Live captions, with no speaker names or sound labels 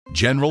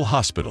General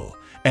Hospital,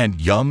 and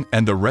Young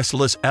and the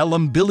Restless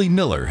alum Billy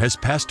Miller has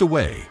passed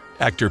away.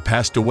 Actor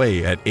passed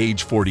away at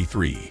age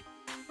 43.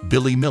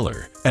 Billy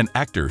Miller, an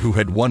actor who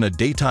had won a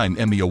Daytime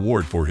Emmy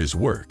Award for his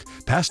work,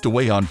 passed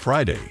away on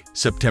Friday,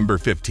 September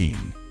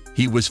 15.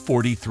 He was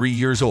 43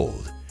 years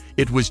old.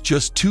 It was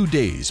just 2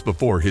 days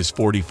before his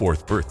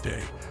 44th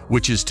birthday,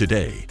 which is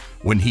today,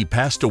 when he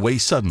passed away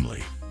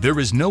suddenly. There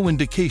is no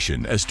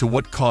indication as to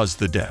what caused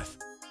the death.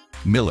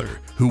 Miller,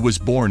 who was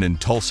born in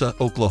Tulsa,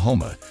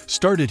 Oklahoma,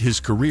 started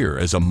his career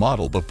as a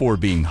model before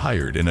being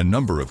hired in a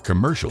number of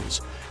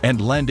commercials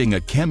and landing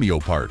a cameo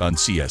part on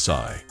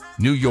CSI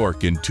New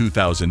York in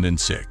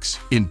 2006.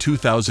 In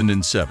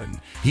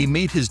 2007, he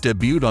made his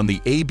debut on the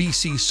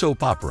ABC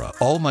soap opera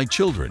All My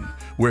Children,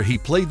 where he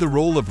played the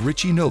role of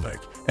Richie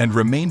Novak and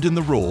remained in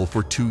the role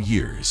for 2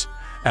 years.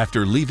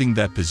 After leaving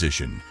that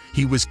position,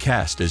 he was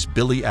cast as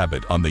Billy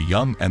Abbott on The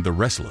Young and the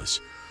Restless,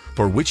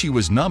 for which he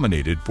was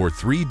nominated for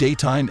 3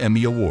 Daytime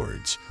Emmy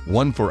Awards,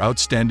 1 for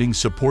Outstanding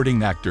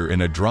Supporting Actor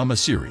in a Drama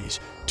Series,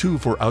 2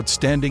 for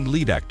Outstanding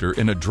Lead Actor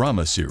in a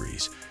Drama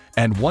Series,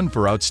 and 1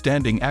 for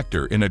Outstanding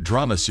Actor in a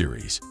Drama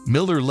Series.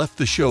 Miller left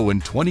the show in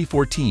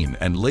 2014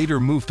 and later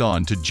moved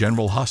on to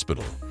General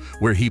Hospital,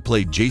 where he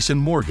played Jason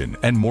Morgan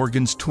and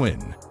Morgan's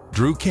twin,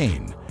 Drew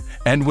Cain,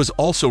 and was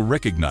also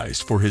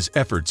recognized for his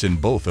efforts in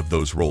both of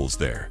those roles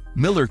there.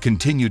 Miller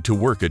continued to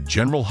work at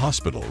General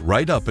Hospital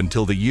right up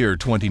until the year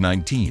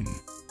 2019.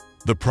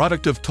 The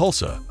product of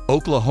Tulsa,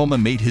 Oklahoma,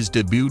 made his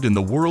debut in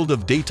the world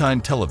of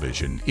daytime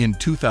television in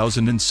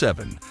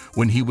 2007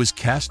 when he was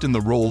cast in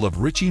the role of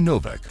Richie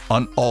Novak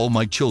on All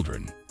My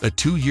Children. A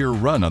 2-year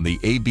run on the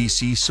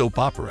ABC soap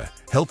opera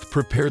helped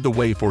prepare the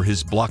way for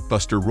his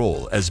blockbuster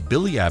role as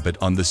Billy Abbott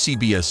on the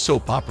CBS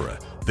soap opera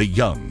The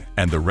Young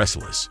and the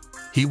Restless.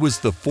 He was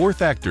the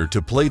 4th actor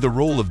to play the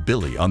role of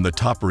Billy on the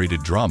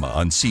top-rated drama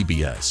on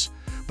CBS,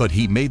 but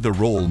he made the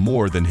role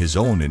more than his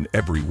own in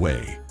every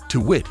way. To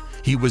wit,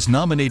 he was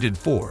nominated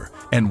for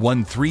and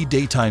won 3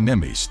 Daytime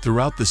Emmys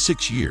throughout the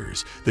 6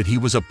 years that he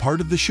was a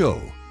part of the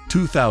show,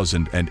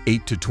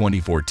 2008 to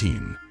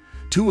 2014,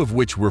 2 of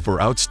which were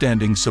for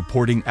Outstanding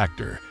Supporting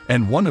Actor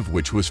and 1 of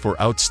which was for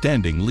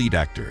Outstanding Lead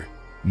Actor.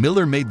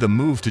 Miller made the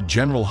move to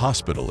General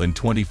Hospital in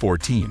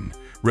 2014,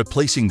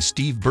 replacing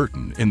Steve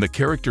Burton in the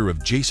character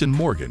of Jason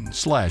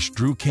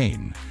Morgan/Drew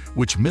Cain,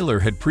 which Miller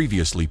had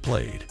previously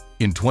played.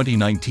 In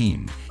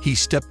 2019, he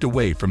stepped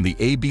away from the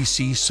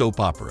ABC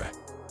soap opera.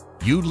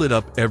 You lit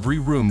up every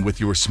room with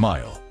your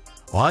smile.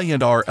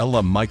 I&R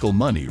alum Michael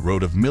Money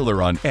wrote of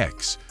Miller on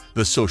X,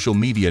 the social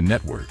media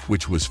network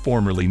which was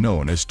formerly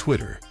known as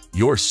Twitter.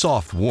 Your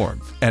soft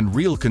warmth and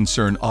real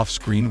concern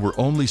off-screen were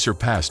only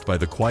surpassed by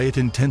the quiet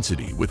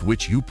intensity with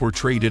which you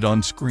portrayed it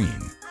on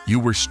screen. You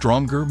were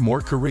stronger,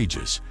 more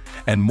courageous,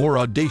 and more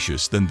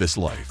audacious than this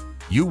life.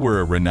 You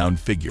were a renowned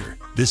figure.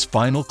 This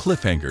final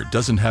cliffhanger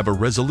doesn't have a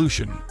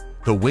resolution.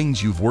 The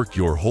wings you've worked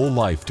your whole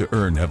life to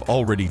earn have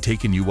already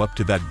taken you up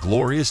to that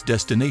glorious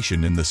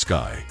destination in the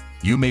sky.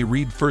 You may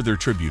read further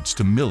tributes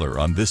to Miller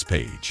on this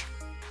page.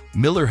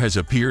 Miller has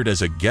appeared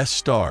as a guest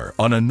star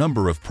on a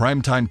number of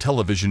primetime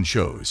television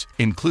shows,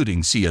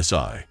 including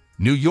CSI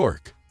New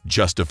York,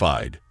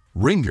 Justified,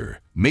 Ringer,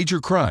 Major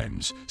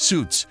Crimes,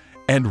 Suits,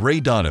 and Ray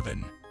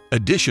Donovan.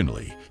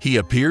 Additionally, he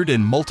appeared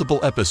in multiple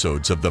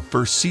episodes of the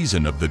first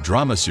season of the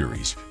drama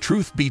series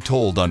Truth Be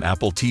Told on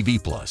Apple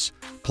TV+,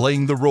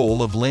 playing the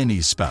role of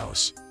Lanny's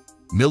spouse.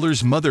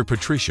 Miller's mother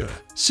Patricia,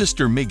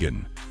 sister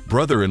Megan,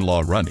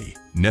 brother-in-law Ronnie,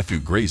 nephew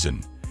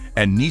Grayson,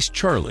 and niece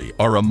Charlie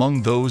are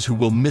among those who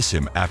will miss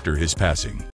him after his passing.